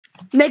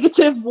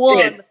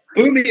-1.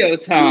 Boomio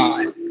time.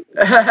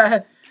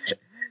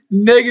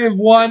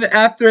 -1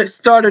 after it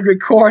started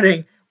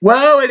recording.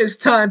 Well, it is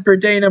time for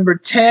day number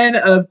 10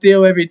 of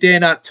Deal Every Day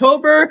in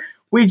October.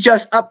 We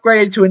just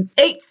upgraded to an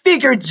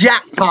 8-figure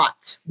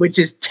jackpot, which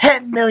is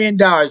 $10 million.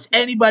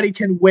 Anybody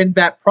can win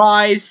that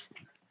prize.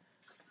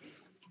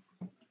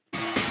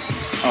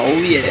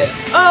 Oh, yeah.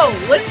 Oh,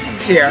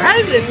 Lindsay's here.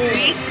 Hi,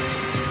 Lindsay.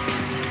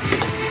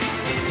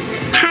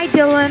 Hi,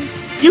 Dylan.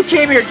 You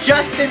came here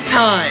just in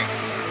time.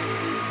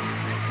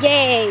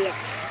 Yay.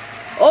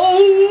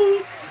 Oh!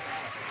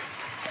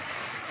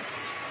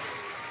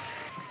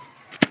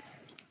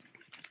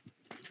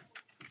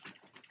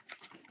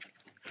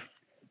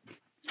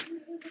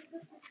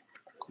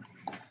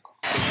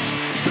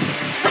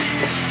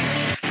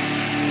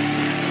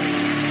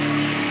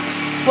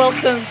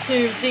 Welcome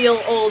to Deal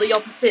or the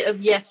opposite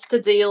of Yes to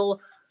Deal.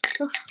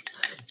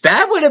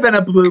 That would have been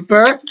a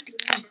blooper.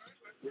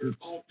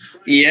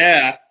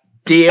 Yeah.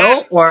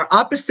 Deal or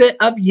opposite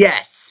of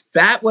yes.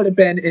 That would have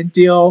been in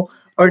Deal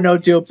or No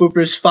Deal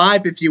Bloopers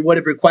 5 if you would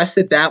have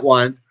requested that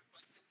one.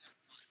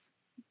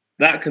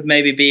 That could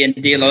maybe be in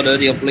Deal or No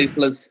Deal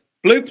Bloopers.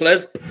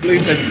 Bloopers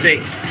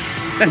 6.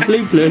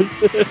 Bloopers.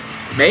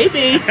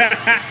 Maybe.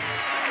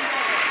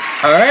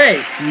 All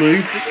right.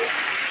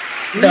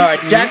 So our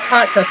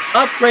jackpots have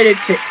upgraded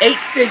to 8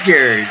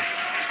 figures.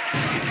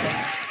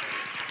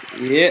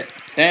 Yeah,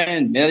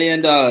 $10 million.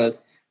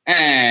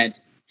 And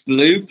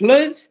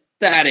bloopers?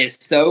 That is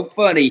so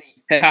funny.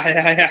 Face,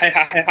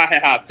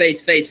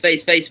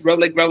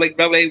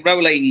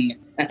 rolling.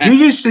 You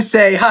used to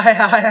say ha ha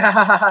ha ha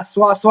ha ha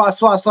swat swat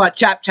swat swat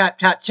chap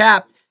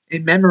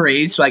in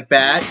memories like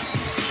that.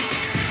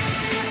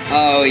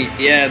 Oh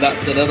yeah,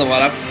 that's another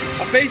one.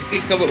 I've basically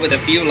come up with a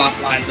few laugh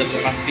lines over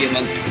the last few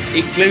months,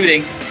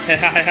 including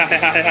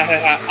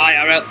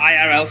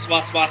IRL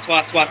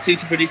swat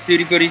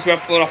tooty buddies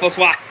ruffle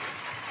swat.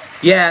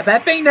 Yeah,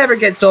 that thing never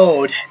gets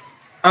old.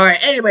 All right.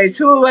 Anyways,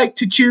 who would like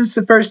to choose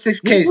the first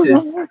 6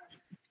 cases?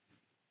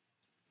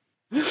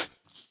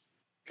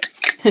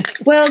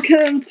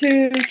 Welcome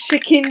to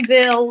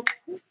Chickenville.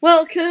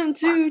 Welcome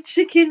to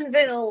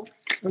Chickenville.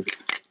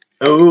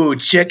 Oh,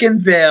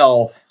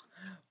 Chickenville.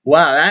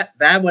 Wow,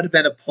 that would have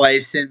been a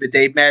place in the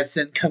Dave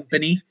Madison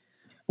Company.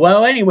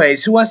 Well,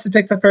 anyways, who wants to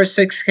pick the first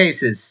 6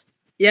 cases?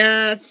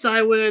 Yes,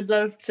 I would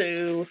love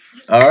to.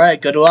 All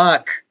right, good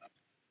luck.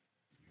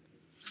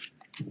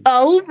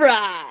 All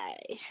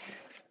right.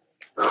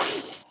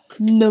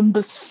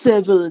 Number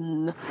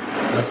 7.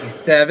 Lucky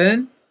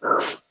 7.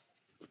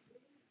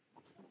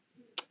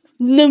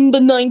 Number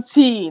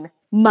 19.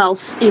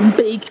 Mouse in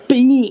baked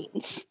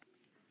beans.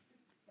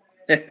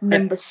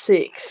 Number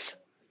 6.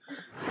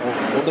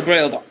 All the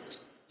braille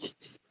dots.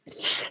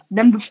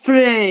 Number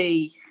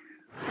 3.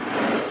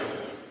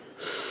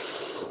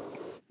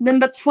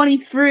 Number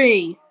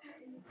 23.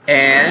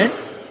 And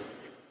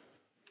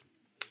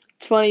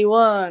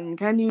 21.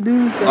 Can you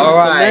do something? all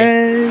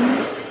right.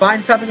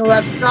 Find something on the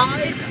left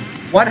side.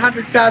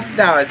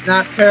 $100,000.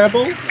 Not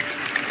terrible.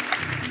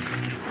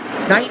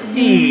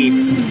 19.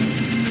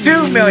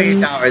 $2 million.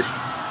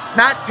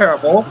 Not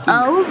terrible.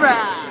 All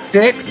right.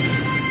 6.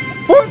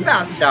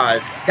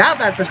 $4,000. Now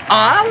that's an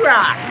all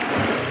right.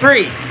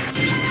 3.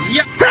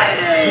 Yeah.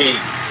 Ready.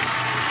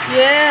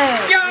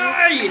 Yeah.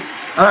 Yay!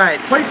 All right.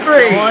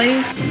 23.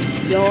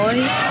 Yoink.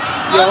 Yoink.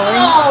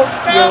 Oh,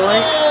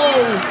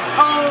 Yoink.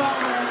 no.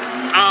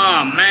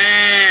 Oh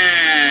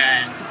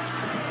man!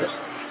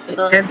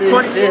 And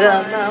 24.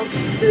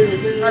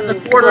 That's a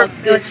quarter of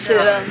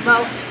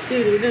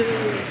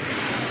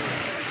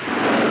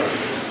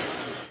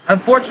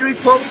Unfortunately,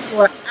 Chloe,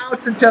 we're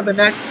out until the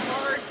next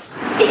part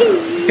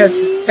because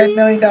 $10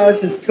 million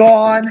is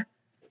gone.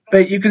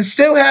 But you can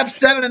still have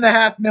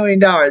 $7.5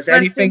 million.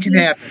 Anything can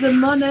happen. The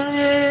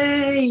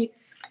money.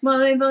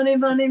 Money.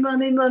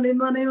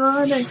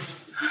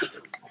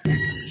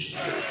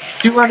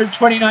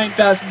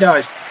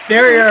 $229,000.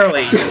 Very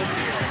early.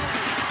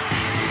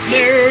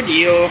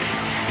 DEDIO.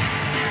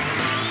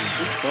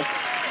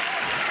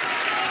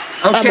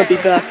 Okay, I'ma be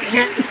back.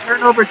 hand the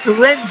turn over to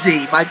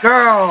Lindsay, my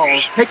girl.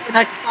 Pick the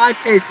next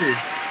 5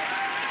 cases.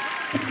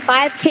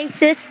 5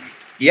 cases.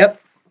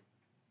 Yep.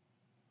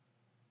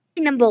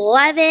 Number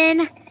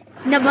 11.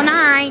 Number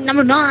 9.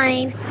 Number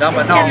 9.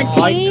 Number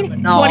 17. 9. Number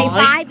 9.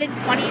 25 and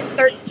 20 and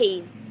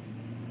 13.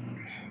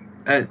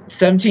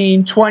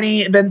 17,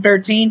 20, and then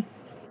 13.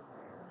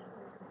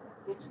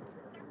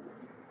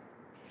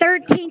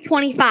 13,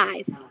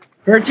 25.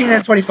 13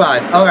 and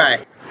 25. All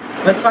right.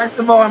 Let's find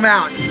some more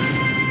amount.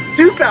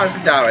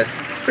 $2,000.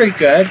 Pretty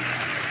good.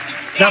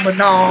 Number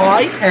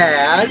 9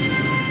 has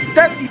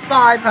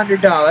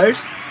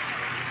 $7,500.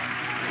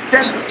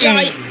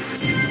 17.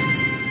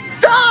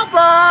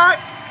 Starbucks!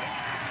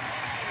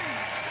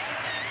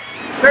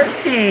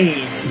 13.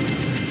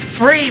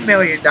 $3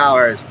 million.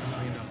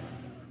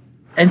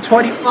 And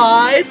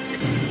 25.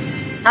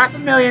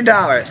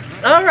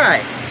 $500,000. All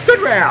right. Good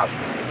round.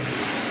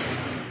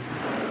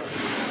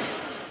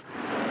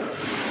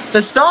 The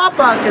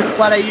Starbucks is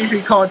what I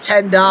usually call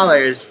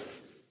 $10.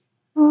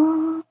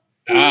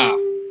 Ah.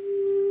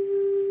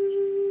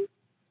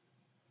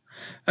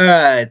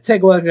 Alright,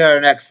 take a look at our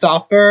next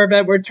offer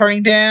that we're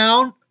turning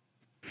down.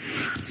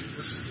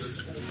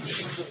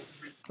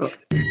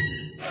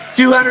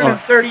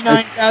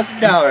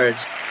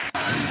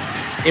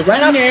 $239,000. It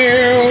went up.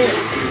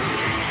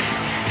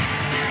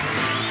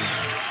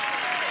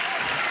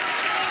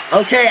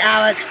 Okay,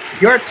 Alex,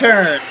 your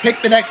turn.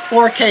 Pick the next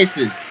 4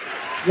 cases.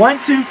 1,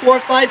 2, 4,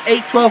 5,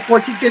 8, 12,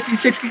 14, 15,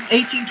 16,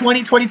 18,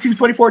 20, 22,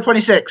 24,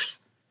 26.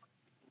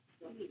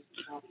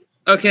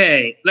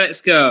 Okay,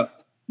 let's go.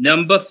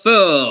 Number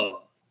 4.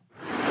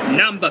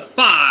 Number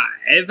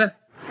 5.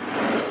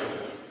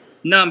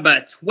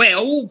 Number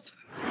 12.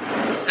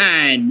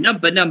 And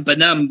number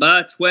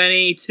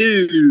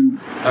 22.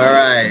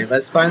 Alright,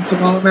 let's find some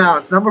more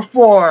amounts. Number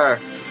 4.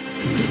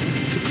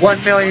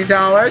 $1 million.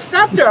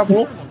 Not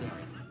terrible.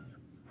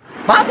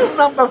 Bubble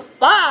number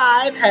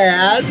 5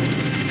 has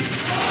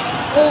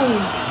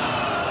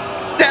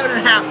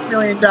 $7.5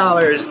 million.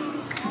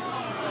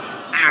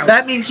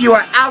 That means you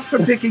are out for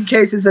picking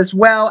cases as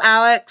well,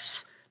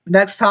 Alex. The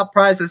next top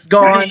prize is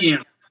gone.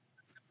 Damn.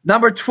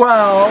 Number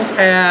 12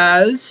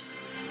 has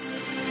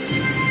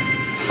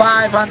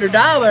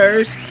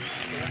 $500.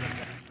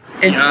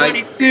 And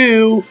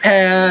 22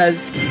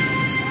 has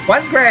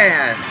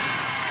 $1,000.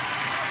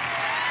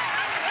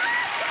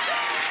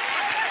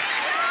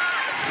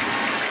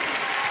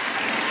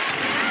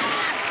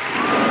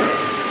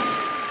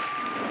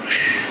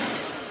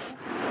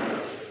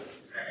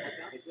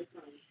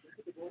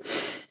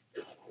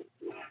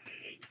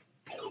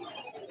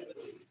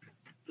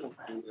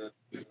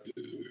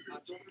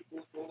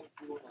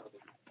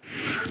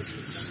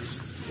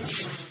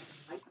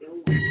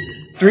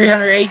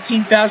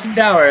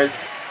 $318,000.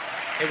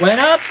 It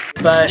went up,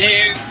 but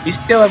you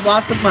still have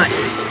lots of money.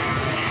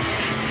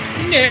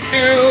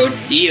 No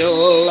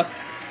deal.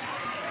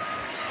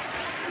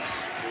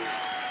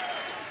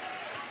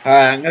 Alright,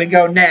 I'm gonna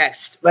go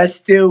next.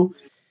 Let's do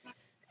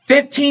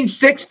 15,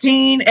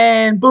 16,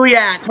 and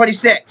booyah,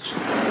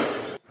 26.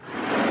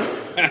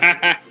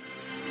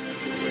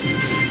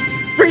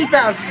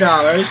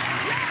 $3,000.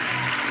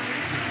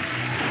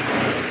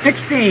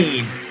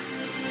 16.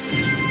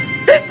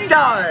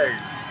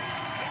 $50.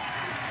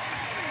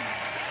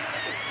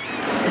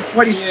 And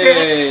 26.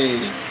 Yay.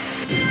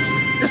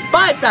 Just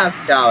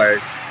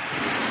 $5,000.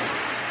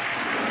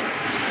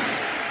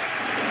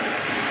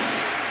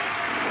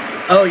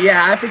 Oh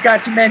yeah, I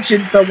forgot to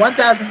mention for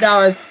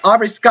 $1,000,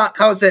 Aubrey Scott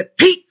calls it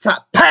Peter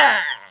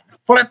Pan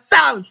for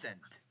 1,000.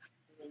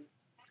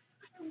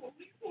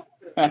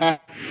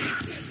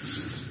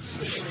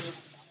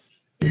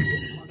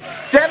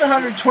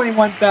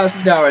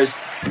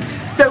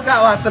 $721,000. Still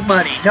got lots of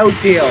money. No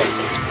deal.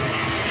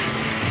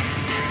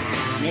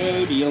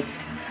 No deal.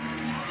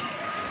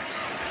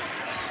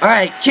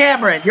 Alright,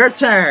 Cameron, your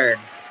turn.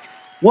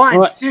 1,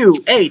 What? 2,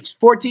 8,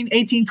 14,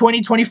 18,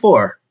 20,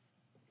 24.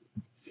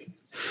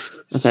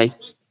 Okay.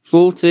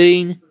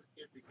 14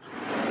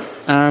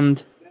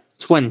 and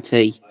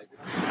 20.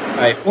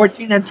 Alright,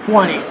 14 and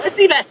 20. Let's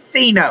see that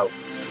C note.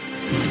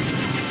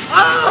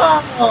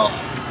 Oh!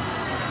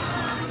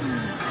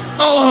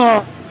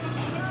 Oh!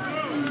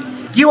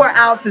 You are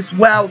out as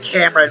well,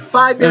 Cameron.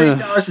 $5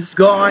 million is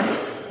gone.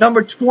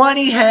 Number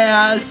 20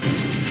 has...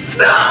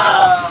 No!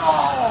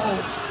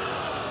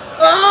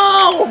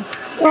 Oh!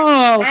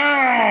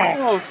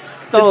 Oh!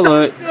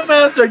 Bollocks. The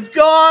amounts are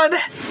gone.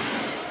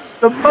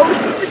 The most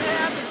you can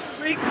have is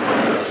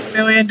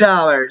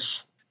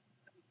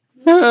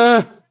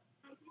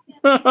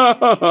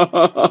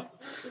 $750,000.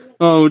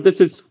 Oh, this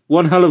is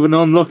one hell of an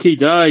unlucky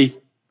day.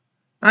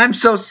 I'm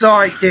so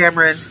sorry,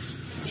 Cameron.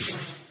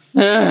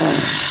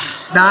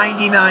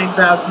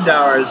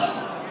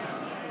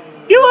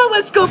 $99,000. You know what?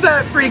 Let's go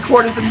back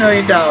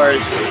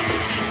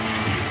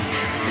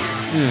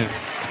 $750,000.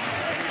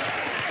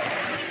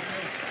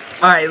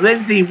 Alright,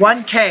 Lindsay,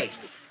 1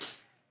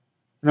 case.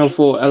 And I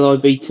thought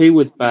LIB2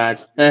 was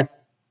bad.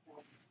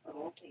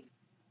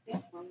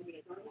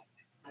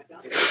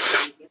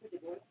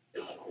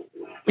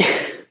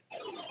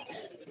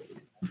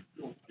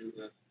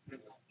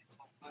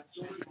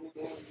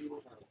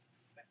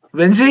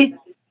 Lindsay?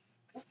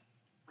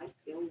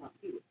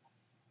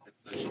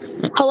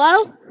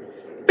 Hello?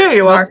 There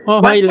you are. Oh,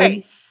 1 hey, Lynn.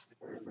 case.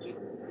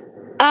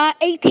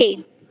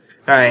 18.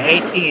 Alright,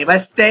 18.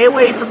 Let's stay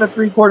away from the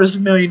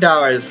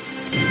 $750,000.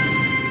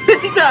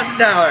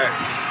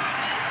 $50,000.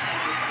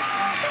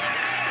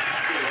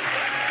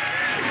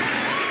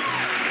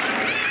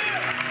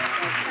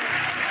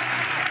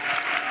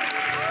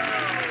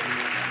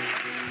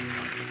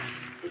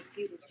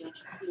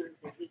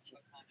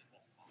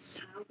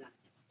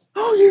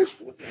 Oh,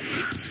 yes.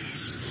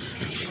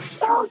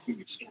 Oh,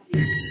 yes.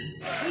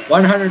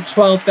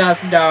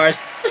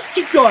 $112,000. Let's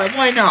keep going.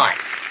 Why not?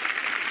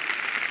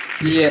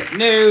 Yeah,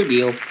 no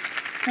deal.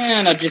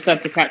 And I just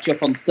had to catch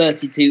up on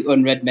 32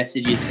 unread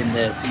messages in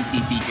the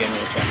CTC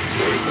general chat.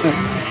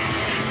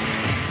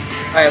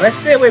 Alright, let's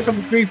stay away from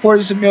the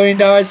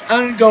 $750,000.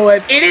 I'm gonna go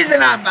with it is a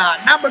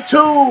number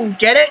 2.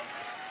 Get it?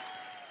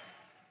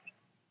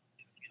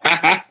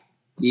 Haha.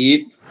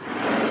 Yep.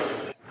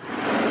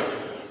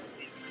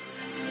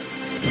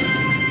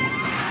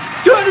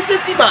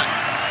 $250.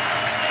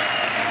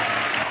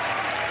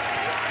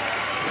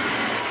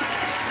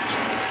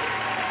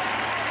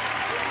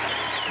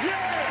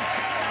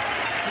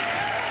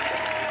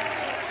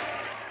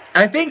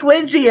 I think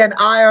Lindsay and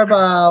I are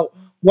the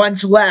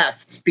ones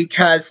left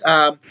because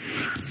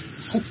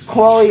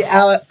Chloe,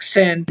 Alex,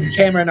 and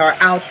Cameron are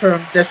out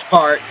from this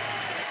part.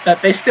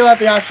 But they still have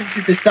the option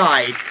to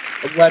decide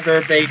whether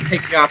they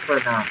take the offer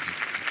or not.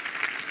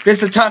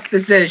 This is a tough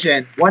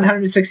decision.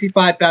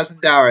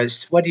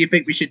 $165,000. What do you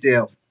think we should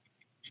do?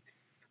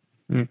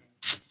 Go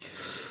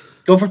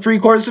for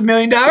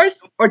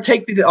 $750,000 or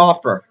take the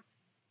offer?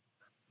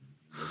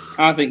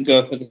 I think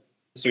go for the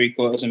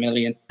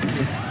 $750,000.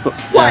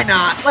 Why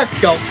not? Let's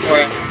go for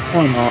it.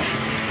 Why not?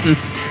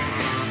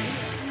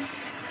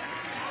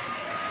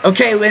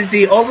 Okay,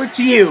 Lindsay, over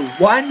to you.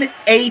 1,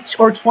 8,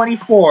 or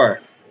 24?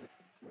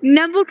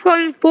 Number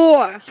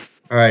 24.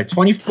 Alright,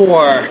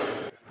 24.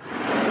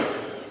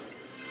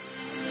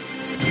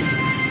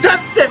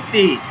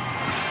 $750.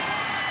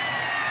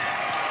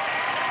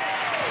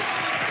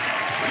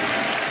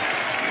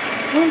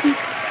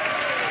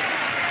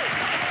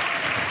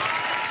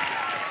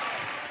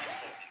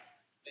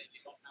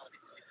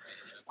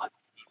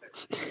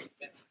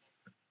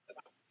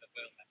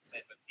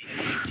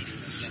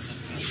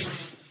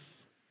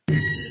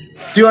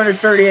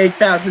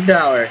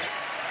 $238,000.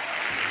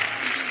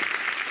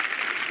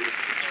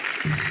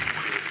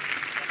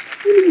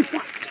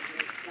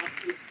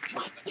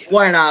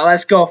 Why not?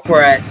 Let's go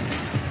for it.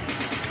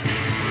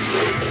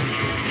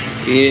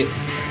 Yeah.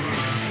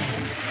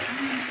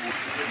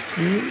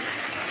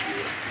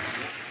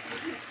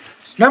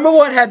 Number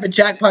 1 had the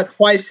jackpot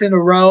twice in a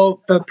row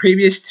the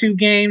previous 2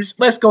 games.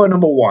 Let's go with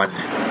number 1. 10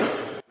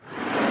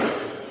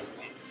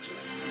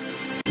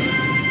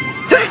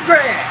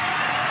 grand!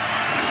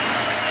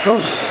 Oh.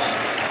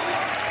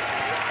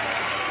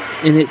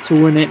 In it to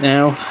win it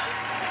now.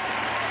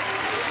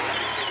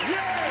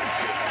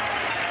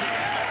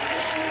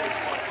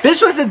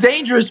 This was a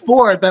dangerous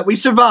board, but we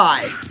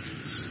survived.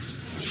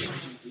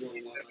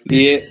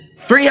 Yeah.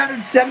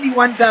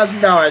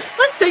 $371,000.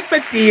 Let's take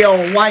the deal.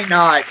 Why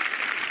not?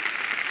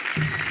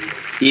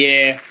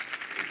 Yeah.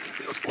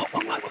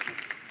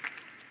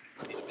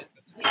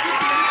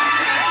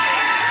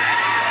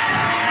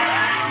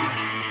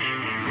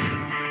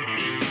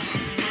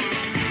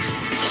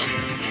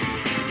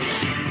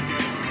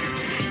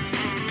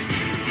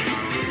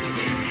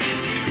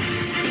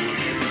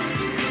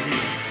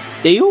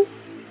 Deal?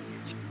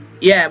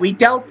 Yeah, we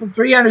dealt for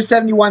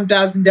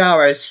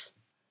 $371,000.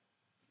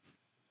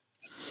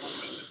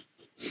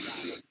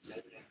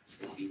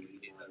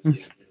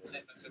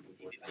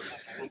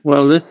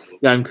 Well, this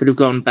game could have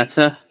gone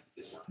better.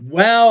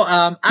 Well,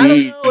 I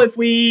don't know if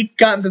we've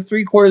gotten the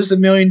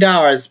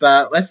 $750,000,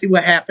 but let's see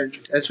what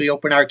happens as we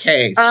open our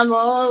case. I'm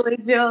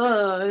always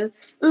yours.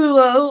 Ooh,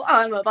 oh,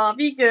 I'm a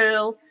Barbie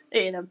girl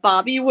in a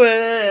Barbie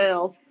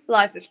world.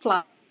 Life is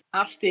plastic.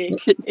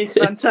 It's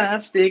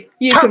fantastic.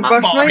 You Come can on,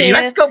 brush my Barbie, hair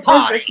let's go and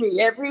party. brush me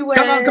everywhere.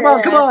 Come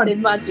on.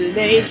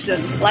 Imagination.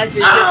 Life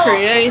is a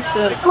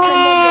creation.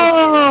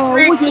 Oh,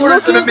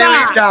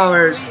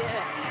 $750,000.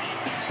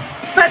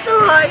 That's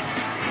alright.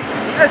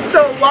 That's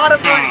still a lot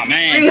of money. Oh,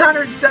 man.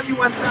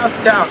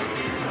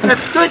 $371,000.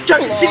 That's a good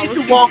chunk of cheese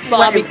to walk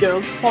Barbie away.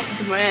 girl popped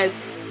into my head.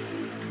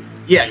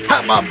 Yeah,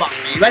 come on,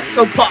 Barbie. Let's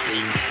go party.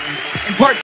 In part